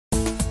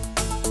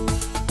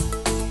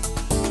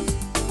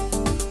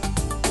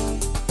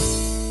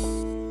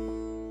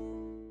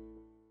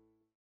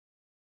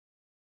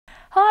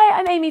Hi,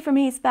 I'm Amy from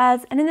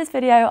eSpares, and in this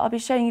video I'll be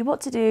showing you what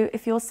to do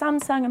if your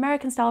Samsung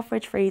American style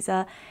fridge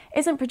freezer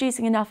isn't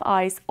producing enough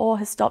ice or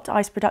has stopped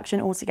ice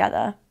production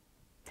altogether.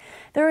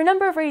 There are a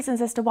number of reasons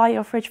as to why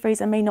your fridge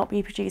freezer may not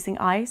be producing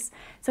ice,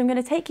 so I'm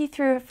going to take you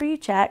through a few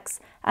checks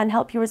and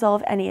help you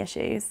resolve any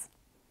issues.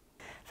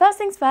 First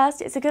things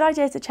first, it's a good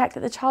idea to check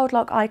that the child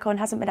lock icon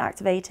hasn't been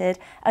activated,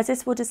 as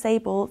this will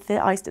disable the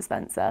ice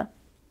dispenser.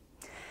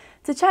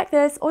 To check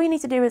this, all you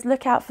need to do is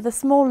look out for the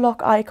small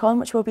lock icon,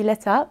 which will be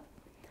lit up.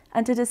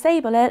 And to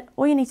disable it,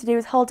 all you need to do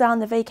is hold down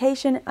the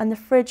vacation and the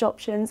fridge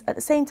options at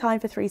the same time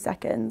for 3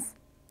 seconds.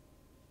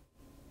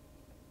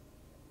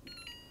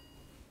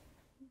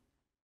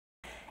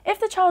 If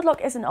the child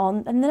lock isn't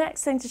on, then the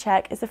next thing to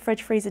check is the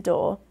fridge freezer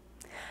door.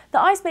 The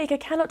ice maker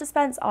cannot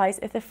dispense ice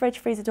if the fridge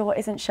freezer door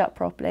isn't shut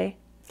properly.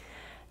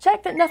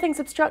 Check that nothing's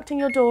obstructing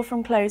your door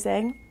from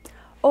closing,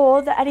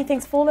 or that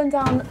anything's fallen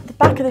down the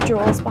back of the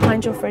drawers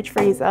behind your fridge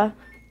freezer.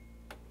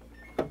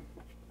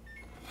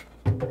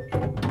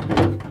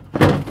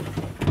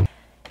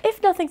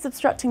 If nothing's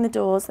obstructing the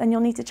doors, then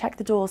you'll need to check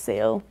the door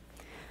seal.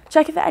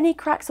 Check if there are any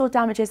cracks or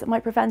damages that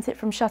might prevent it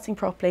from shutting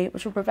properly,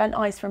 which will prevent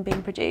ice from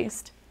being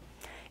produced.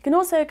 You can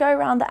also go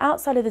around the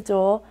outside of the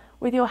door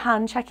with your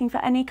hand, checking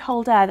for any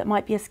cold air that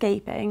might be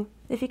escaping.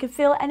 If you can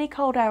feel any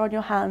cold air on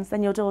your hands,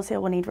 then your door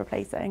seal will need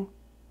replacing.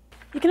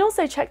 You can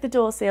also check the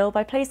door seal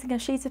by placing a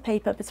sheet of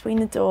paper between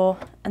the door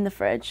and the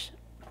fridge.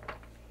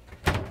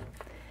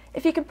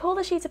 If you can pull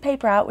the sheet of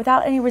paper out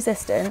without any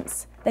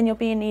resistance, then you'll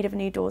be in need of a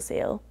new door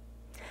seal.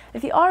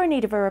 If you are in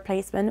need of a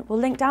replacement, we'll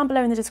link down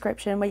below in the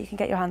description where you can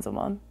get your hands on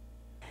one.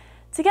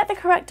 To get the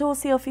correct door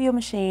seal for your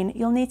machine,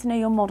 you'll need to know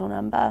your model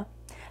number.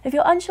 If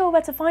you're unsure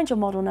where to find your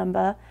model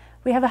number,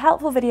 we have a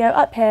helpful video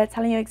up here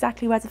telling you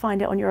exactly where to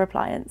find it on your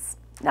appliance.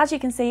 And as you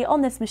can see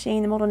on this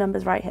machine, the model number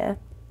is right here.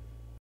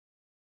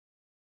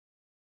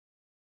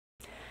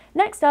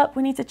 Next up,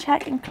 we need to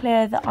check and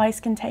clear the ice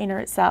container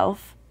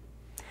itself.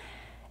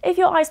 If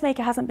your ice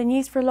maker hasn't been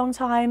used for a long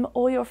time,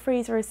 or your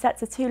freezer is set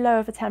to too low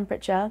of a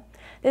temperature,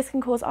 this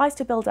can cause ice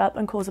to build up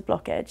and cause a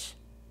blockage.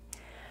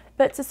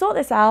 But to sort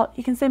this out,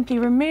 you can simply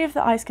remove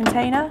the ice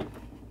container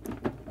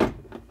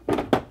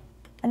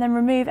and then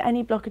remove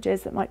any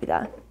blockages that might be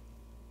there.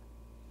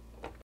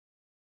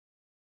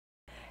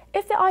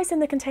 If the ice in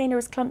the container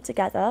is clumped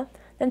together,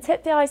 then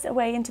tip the ice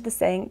away into the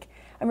sink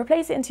and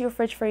replace it into your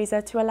fridge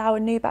freezer to allow a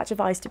new batch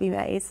of ice to be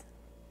made.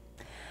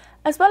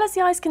 As well as the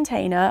ice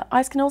container,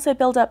 ice can also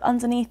build up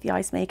underneath the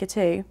ice maker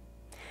too.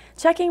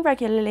 Checking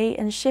regularly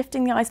and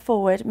shifting the ice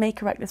forward may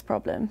correct this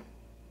problem.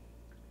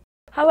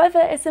 However,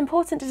 it's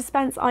important to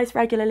dispense ice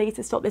regularly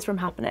to stop this from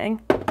happening.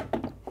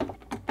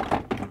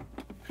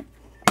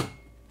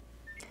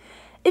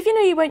 If you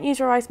know you won't use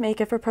your ice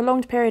maker for a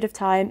prolonged period of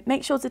time,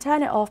 make sure to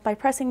turn it off by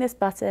pressing this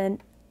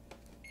button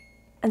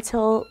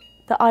until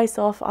the ice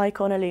off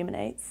icon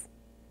illuminates.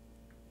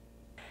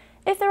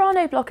 If there are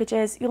no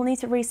blockages, you'll need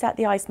to reset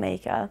the ice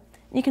maker.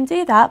 You can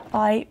do that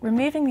by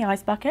removing the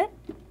ice bucket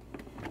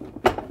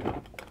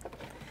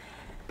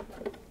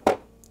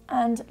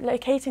and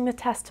locating the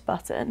test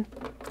button,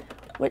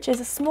 which is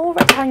a small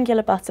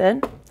rectangular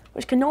button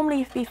which can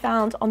normally be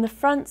found on the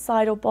front,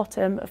 side or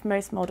bottom of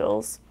most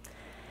models.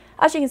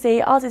 As you can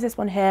see, ours is this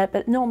one here,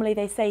 but normally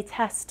they say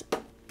test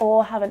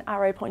or have an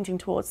arrow pointing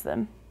towards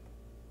them.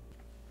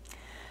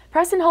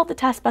 Press and hold the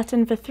test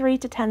button for 3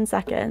 to 10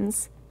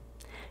 seconds.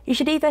 You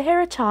should either hear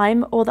a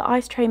chime or the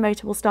ice tray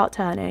motor will start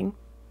turning.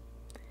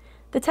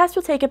 The test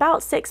will take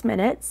about 6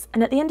 minutes,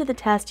 and at the end of the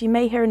test you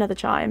may hear another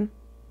chime.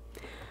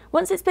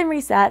 Once it's been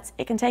reset,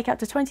 it can take up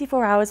to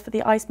 24 hours for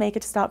the ice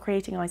maker to start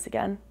creating ice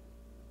again.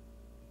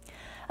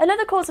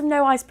 Another cause of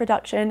no ice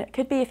production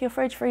could be if your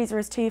fridge freezer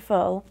is too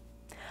full.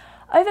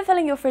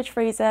 Overfilling your fridge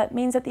freezer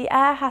means that the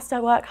air has to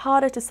work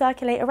harder to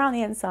circulate around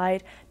the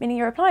inside, meaning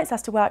your appliance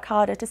has to work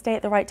harder to stay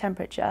at the right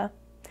temperature.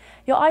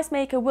 Your ice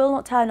maker will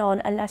not turn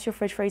on unless your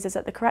fridge freezer is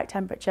at the correct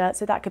temperature,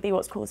 so that could be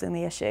what's causing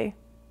the issue.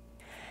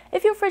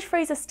 If your fridge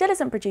freezer still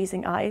isn't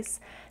producing ice,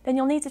 then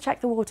you'll need to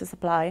check the water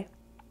supply.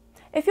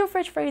 If your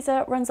fridge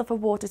freezer runs off a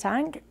water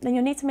tank, then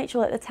you'll need to make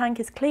sure that the tank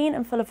is clean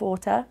and full of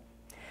water.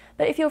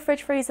 But if your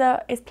fridge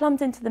freezer is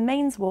plumbed into the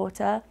mains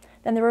water,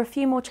 then there are a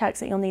few more checks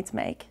that you'll need to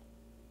make.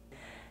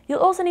 You'll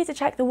also need to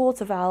check the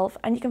water valve,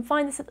 and you can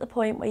find this at the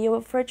point where your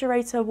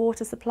refrigerator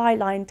water supply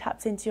line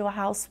taps into your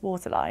house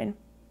water line.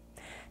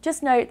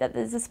 Just note that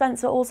the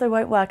dispenser also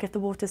won't work if the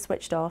water is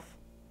switched off.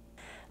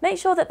 Make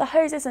sure that the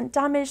hose isn't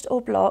damaged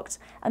or blocked,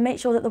 and make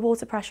sure that the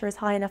water pressure is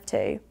high enough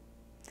too.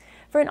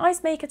 For an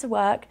ice maker to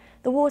work,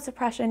 the water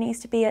pressure needs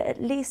to be at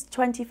least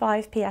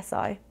 25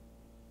 psi.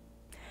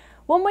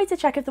 One way to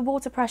check if the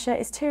water pressure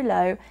is too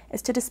low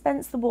is to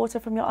dispense the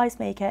water from your ice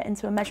maker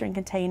into a measuring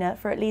container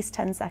for at least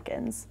 10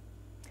 seconds.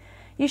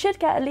 You should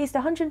get at least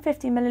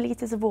 150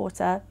 millilitres of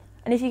water,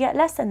 and if you get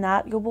less than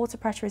that, your water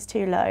pressure is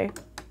too low.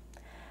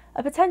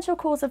 A potential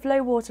cause of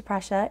low water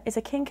pressure is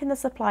a kink in the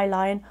supply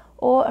line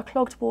or a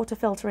clogged water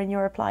filter in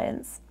your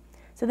appliance.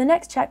 So the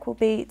next check will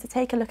be to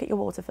take a look at your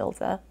water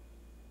filter.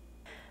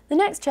 The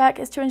next check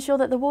is to ensure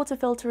that the water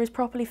filter is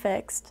properly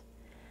fixed.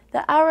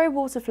 The arrow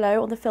water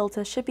flow on the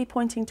filter should be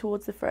pointing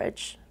towards the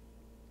fridge.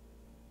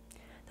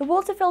 The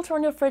water filter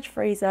on your fridge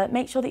freezer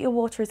makes sure that your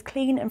water is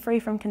clean and free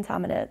from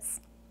contaminants.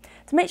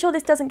 To make sure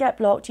this doesn't get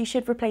blocked, you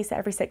should replace it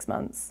every 6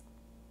 months.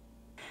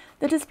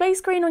 The display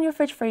screen on your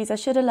fridge freezer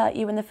should alert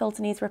you when the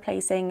filter needs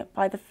replacing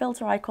by the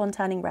filter icon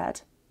turning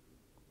red.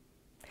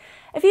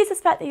 If you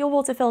suspect that your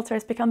water filter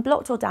has become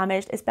blocked or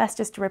damaged, it's best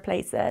just to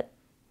replace it.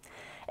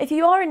 If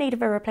you are in need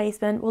of a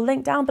replacement, we'll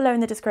link down below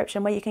in the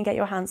description where you can get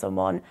your hands on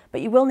one,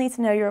 but you will need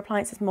to know your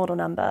appliance's model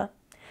number.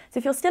 So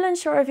if you're still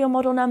unsure of your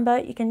model number,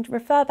 you can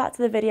refer back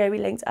to the video we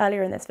linked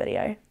earlier in this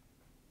video.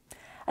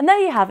 And there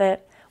you have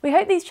it. We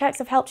hope these checks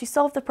have helped you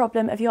solve the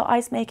problem of your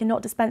ice maker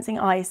not dispensing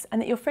ice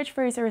and that your fridge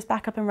freezer is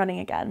back up and running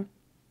again.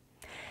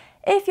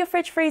 If your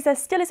fridge freezer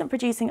still isn't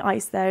producing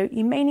ice though,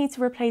 you may need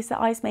to replace the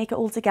ice maker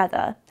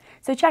altogether.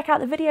 So check out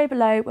the video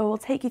below where we'll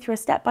take you through a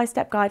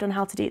step-by-step guide on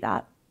how to do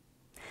that.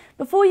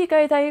 Before you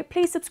go though,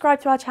 please subscribe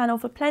to our channel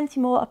for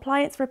plenty more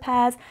appliance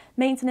repairs,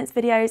 maintenance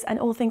videos and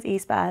all things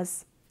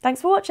eSpares.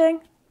 Thanks for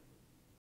watching!